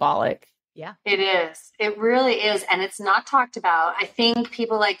absolutely metabolic. Yeah, it is. It really is. And it's not talked about. I think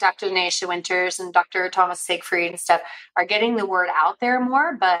people like Dr. Naisha Winters and Dr. Thomas Siegfried and stuff are getting the word out there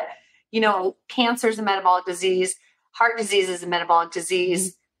more. But, cancer is a metabolic disease. Heart disease is a metabolic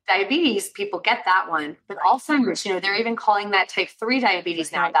disease. Diabetes, people get that one. But Alzheimer's, they're even calling that type 3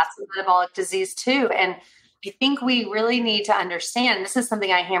 diabetes now. That's a metabolic disease too. And I think we really need to understand, this is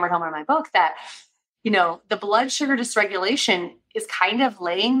something I hammered home in my book, that the blood sugar dysregulation is kind of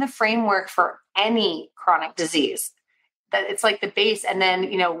laying the framework for any chronic disease. That it's like the base. And then,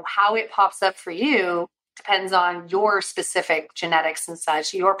 how it pops up for you depends on your specific genetics and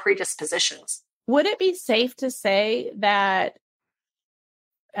such, your predispositions. Would it be safe to say that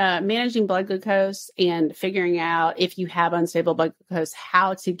managing blood glucose and figuring out if you have unstable blood glucose,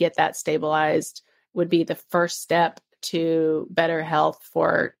 how to get that stabilized would be the first step to better health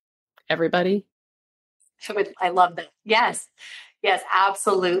for everybody? I love that. Yes,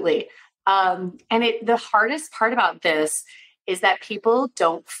 absolutely. And the hardest part about this is that people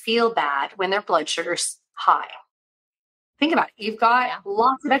don't feel bad when their blood sugar's high. Think about it. You've got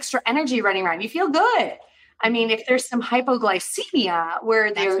lots of extra energy running around. You feel good. I mean, if there's some hypoglycemia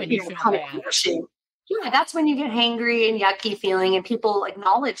where they're kind of crashing, that's when you get hangry and yucky feeling, and people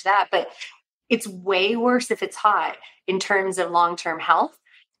acknowledge that. But it's way worse if it's high in terms of long-term health.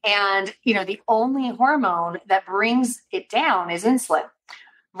 And, the only hormone that brings it down is insulin.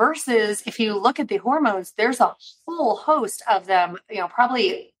 Versus if you look at the hormones, there's a whole host of them,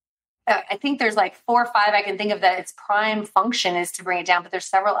 probably, I think there's like 4 or 5 I can think of that its prime function is to bring it down, but there's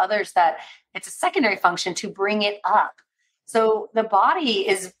several others that it's a secondary function to bring it up. So the body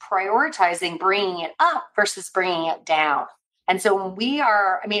is prioritizing bringing it up versus bringing it down. And so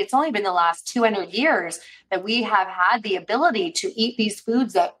when it's only been the last 200 years that we have had the ability to eat these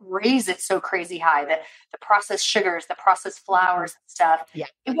foods that raise it so crazy high, that the processed sugars, the processed flours and stuff,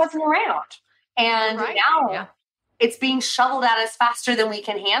 it wasn't around. And now it's being shoveled at us faster than we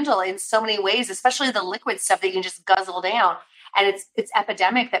can handle in so many ways, especially the liquid stuff that you can just guzzle down. And it's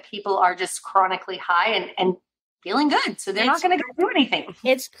epidemic that people are just chronically high and feeling good. So they're not going to do anything.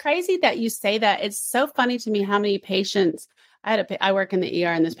 It's crazy that you say that. It's so funny to me how many patients I work in the ER,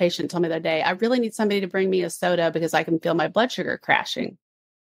 and this patient told me the other day, I really need somebody to bring me a soda because I can feel my blood sugar crashing.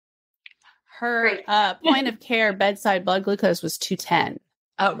 Her point of care bedside blood glucose was 210.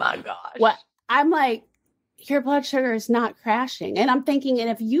 Oh my gosh. What? I'm like, your blood sugar is not crashing. And I'm thinking, and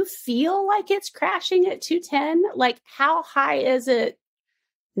if you feel like it's crashing at 210, like how high is it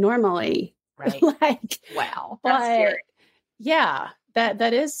normally? Right. Wow. That's scary. Yeah.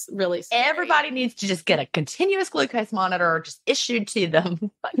 That is really scary. Everybody needs to just get a continuous glucose monitor just issued to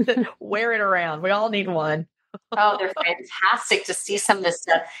them. Wear it around. We all need one. Oh, they're fantastic to see some of this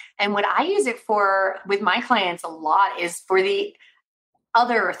stuff. And what I use it for with my clients a lot is for the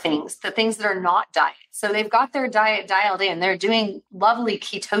other things, the things that are not diet. So they've got their diet dialed in. They're doing lovely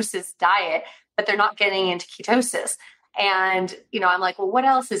ketosis diet, but they're not getting into ketosis. And, I'm like, well, what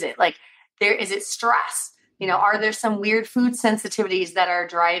else is it? Like, is it stress? Are there some weird food sensitivities that are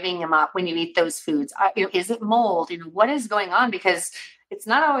driving them up when you eat those foods? Is it mold? What is going on? Because it's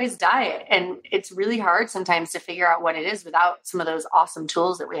not always diet. And it's really hard sometimes to figure out what it is without some of those awesome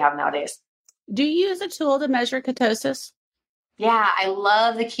tools that we have nowadays. Do you use a tool to measure ketosis? Yeah, I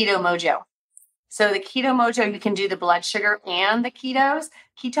love the Keto Mojo. So the Keto Mojo, you can do the blood sugar and the ketones.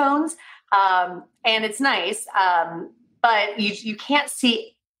 And it's nice. But you can't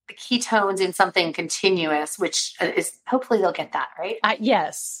see the ketones in something continuous, which is hopefully they'll get that, right?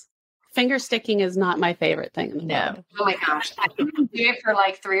 Yes. Finger sticking is not my favorite thing in the world. Oh my gosh. I do it for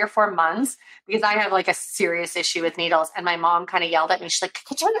like 3 or 4 months because I have like a serious issue with needles. And my mom kind of yelled at me. She's like,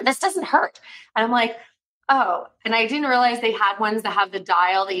 Katrina, this doesn't hurt. And I'm like, oh. And I didn't realize they had ones that have the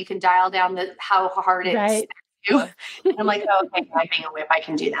dial that you can dial down how hard it's. Right. And I'm like, oh, okay, I'm being a whip. I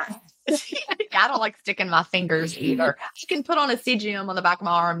can do that. I don't like sticking my fingers either. I can put on a CGM on the back of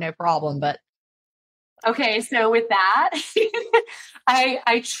my arm, no problem. But Okay, so with that,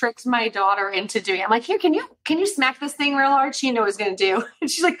 I tricked my daughter into doing it. I'm like, here, can you smack this thing real hard? She knew what it was gonna do. And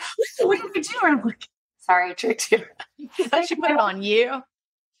she's like, what do you do? And I'm like, sorry, I tricked you. She put it on you.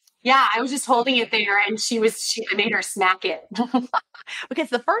 Yeah, I was just holding it there and I made her smack it. Because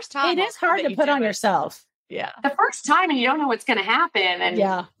the first time It is hard to put on yourself. Yeah. The first time and you don't know what's gonna happen. And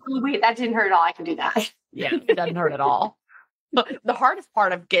yeah. Oh, wait, that didn't hurt at all. I can do that. Yeah, it doesn't hurt at all. But the hardest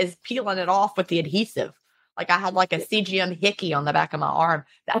part is peeling it off with the adhesive. Like I had like a CGM hickey on the back of my arm.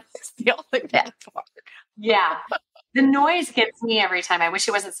 That's the only bad part. Yeah. The noise gets me every time. I wish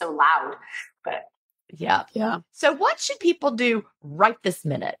it wasn't so loud, but yeah. So what should people do right this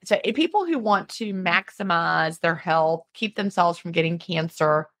minute? So people who want to maximize their health, keep themselves from getting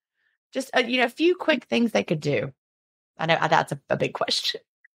cancer, just, a few quick things they could do. I know that's a big question.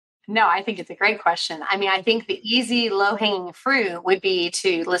 No, I think it's a great question. I mean, I think the easy, low-hanging fruit would be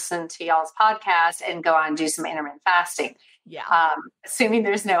to listen to y'all's podcast and go on and do some intermittent fasting. Yeah. Assuming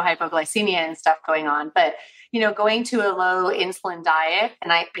there's no hypoglycemia and stuff going on. But, going to a low insulin diet,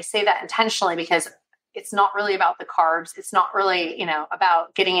 and I say that intentionally because it's not really about the carbs. It's not really,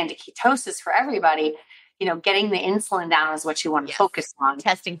 about getting into ketosis for everybody. Getting the insulin down is what you want to focus on.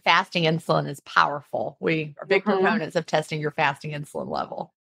 Testing fasting insulin is powerful. We are big proponents of testing your fasting insulin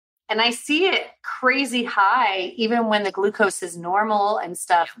level. And I see it crazy high, even when the glucose is normal and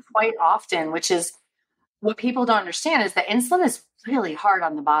stuff quite often, which is what people don't understand is that insulin is really hard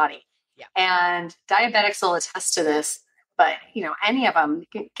on the body. Yeah. And diabetics will attest to this, but any of them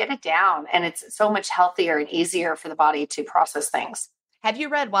get it down and it's so much healthier and easier for the body to process things. Have you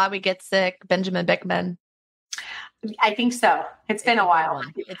read Why We Get Sick, Benjamin Bickman? I think so. It's been a while.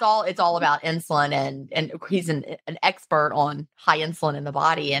 It's all about insulin and he's an expert on high insulin in the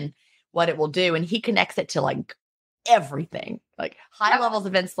body and what it will do. And he connects it to like everything. Like high levels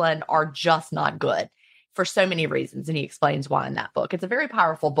of insulin are just not good for so many reasons. And he explains why in that book. It's a very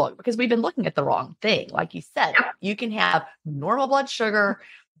powerful book because we've been looking at the wrong thing. Like you said, you can have normal blood sugar,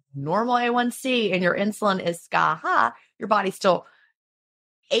 normal A1C, and your insulin is sky high. Your body's still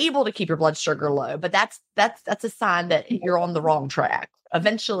able to keep your blood sugar low, but that's a sign that you're on the wrong track.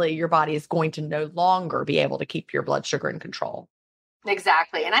 Eventually, your body is going to no longer be able to keep your blood sugar in control.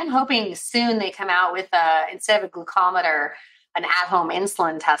 Exactly. And I'm hoping soon they come out with instead of a glucometer, an at-home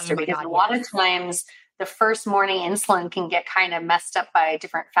insulin tester, because a lot of times the first morning insulin can get kind of messed up by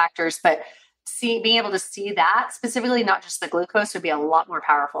different factors, but being able to see that specifically, not just the glucose, would be a lot more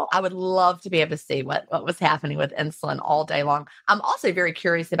powerful. I would love to be able to see what was happening with insulin all day long. I'm also very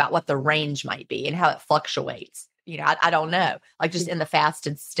curious about what the range might be and how it fluctuates. I don't know, like just in the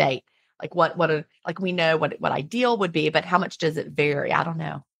fasted state, like like we know what ideal would be, but how much does it vary? I don't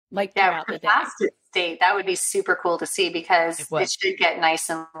know. Like the fasted state, that would be super cool to see because it should get nice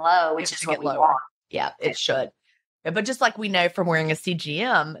and low, which is what we want. Yeah, it should. But just like we know from wearing a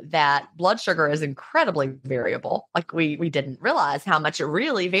CGM that blood sugar is incredibly variable, like we didn't realize how much it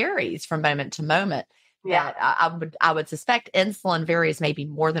really varies from moment to moment. Yeah, I would suspect insulin varies maybe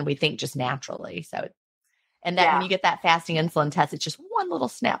more than we think just naturally. So, and that when you get that fasting insulin test, it's just one little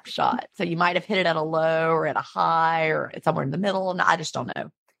snapshot. So you might have hit it at a low or at a high or somewhere in the middle, and I just don't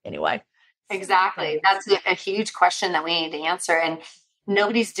know. Anyway, exactly. That's a huge question that we need to answer, and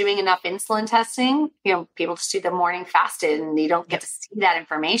nobody's doing enough insulin testing. People just do the morning fasted and you don't get to see that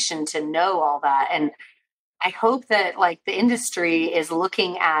information to know all that. And I hope that the industry is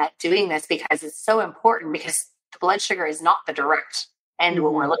looking at doing this because it's so important because the blood sugar is not the direct end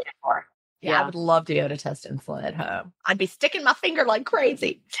what we're looking for. Yeah, I would love to be able to test insulin at home. I'd be sticking my finger like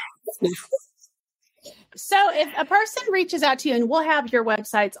crazy. So if a person reaches out to you, and we'll have your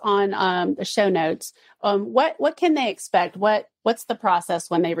websites on the show notes, what can they expect? What's the process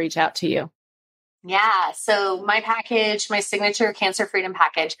when they reach out to you? Yeah. So my package, my signature cancer freedom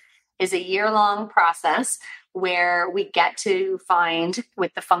package, is a year-long process where we get to find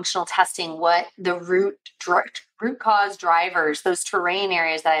with the functional testing what the root cause drivers, those terrain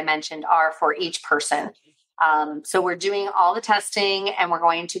areas that I mentioned, are for each person. So we're doing all the testing and we're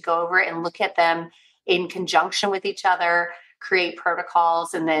going to go over it and look at them in conjunction with each other, create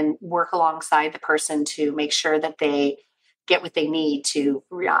protocols, and then work alongside the person to make sure that they get what they need to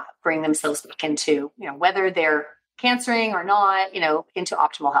bring themselves back into, whether they're cancering or not, into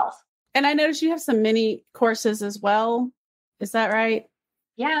optimal health. And I noticed you have some mini courses as well. Is that right?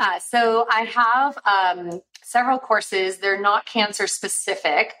 Yeah. So I have several courses. They're not cancer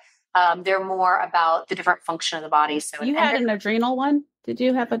specific. They're more about the different function of the body. So you had an adrenal one? Did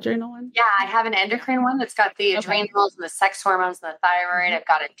you have an adrenal one? Yeah, I have an endocrine one that's got the adrenals and the sex hormones and the thyroid. I've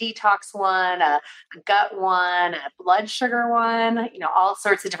got a detox one, a gut one, a blood sugar one, all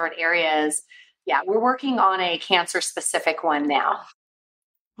sorts of different areas. Yeah, we're working on a cancer specific one now.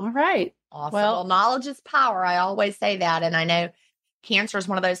 All right. Awesome. Well, knowledge is power. I always say that. And I know cancer is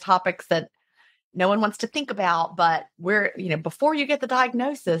one of those topics that no one wants to think about, but before you get the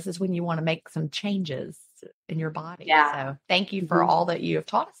diagnosis is when you want to make some changes in your body. Yeah. So thank you for all that you have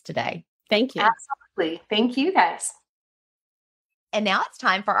taught us today. Thank you. Absolutely. Thank you guys. And now it's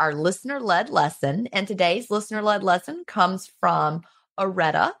time for our listener-led lesson. And today's listener-led lesson comes from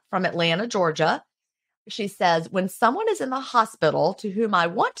Aretta from Atlanta, Georgia. She says, when someone is in the hospital to whom I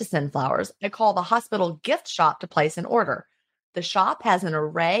want to send flowers, I call the hospital gift shop to place an order. The shop has an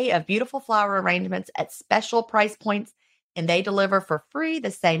array of beautiful flower arrangements at special price points, and they deliver for free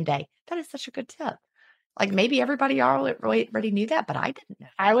the same day. That is such a good tip. Like maybe everybody already knew that, but I didn't know.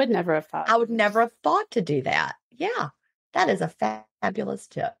 I would never have thought. I would never have thought to do that. Yeah, that is a fabulous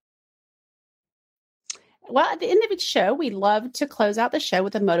tip. Well, at the end of each show, we love to close out the show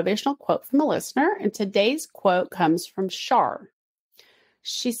with a motivational quote from a listener. And today's quote comes from Shar.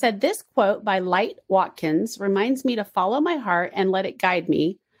 She said, this quote by Light Watkins reminds me to follow my heart and let it guide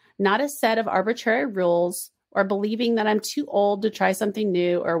me, not a set of arbitrary rules or believing that I'm too old to try something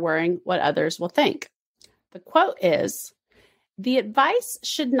new or worrying what others will think. The quote is, the advice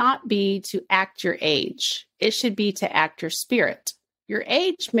should not be to act your age. It should be to act your spirit. Your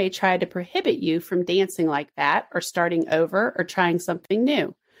age may try to prohibit you from dancing like that or starting over or trying something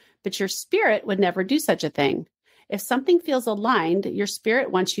new, but your spirit would never do such a thing. If something feels aligned, your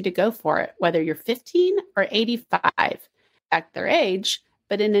spirit wants you to go for it, whether you're 15 or 85. Act their age,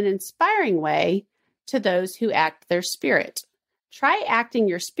 but in an inspiring way to those who act their spirit. Try acting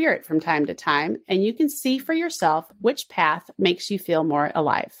your spirit from time to time, and you can see for yourself which path makes you feel more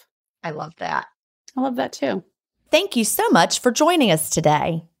alive. I love that. I love that too. Thank you so much for joining us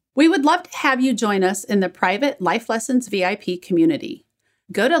today. We would love to have you join us in the private Life Lessons VIP community.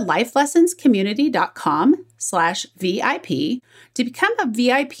 Go to lifelessonscommunity.com/VIP to become a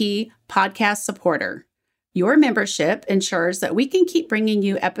VIP podcast supporter. Your membership ensures that we can keep bringing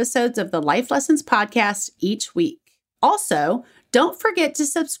you episodes of the Life Lessons podcast each week. Also, don't forget to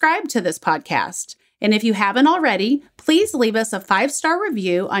subscribe to this podcast. And if you haven't already, please leave us a 5-star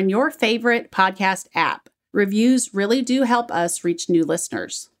review on your favorite podcast app. Reviews really do help us reach new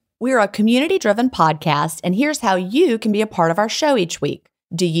listeners. We're a community-driven podcast, and here's how you can be a part of our show each week.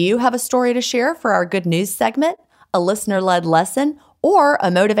 Do you have a story to share for our good news segment, a listener-led lesson, or a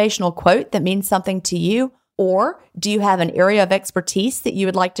motivational quote that means something to you? Or do you have an area of expertise that you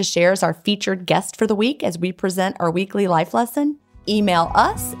would like to share as our featured guest for the week as we present our weekly life lesson? Email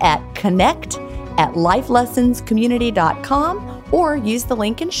us at connect@lifelessonscommunity.com or use the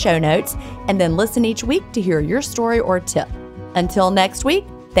link in show notes and then listen each week to hear your story or tip. Until next week,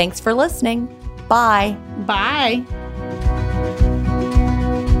 thanks for listening. Bye. Bye.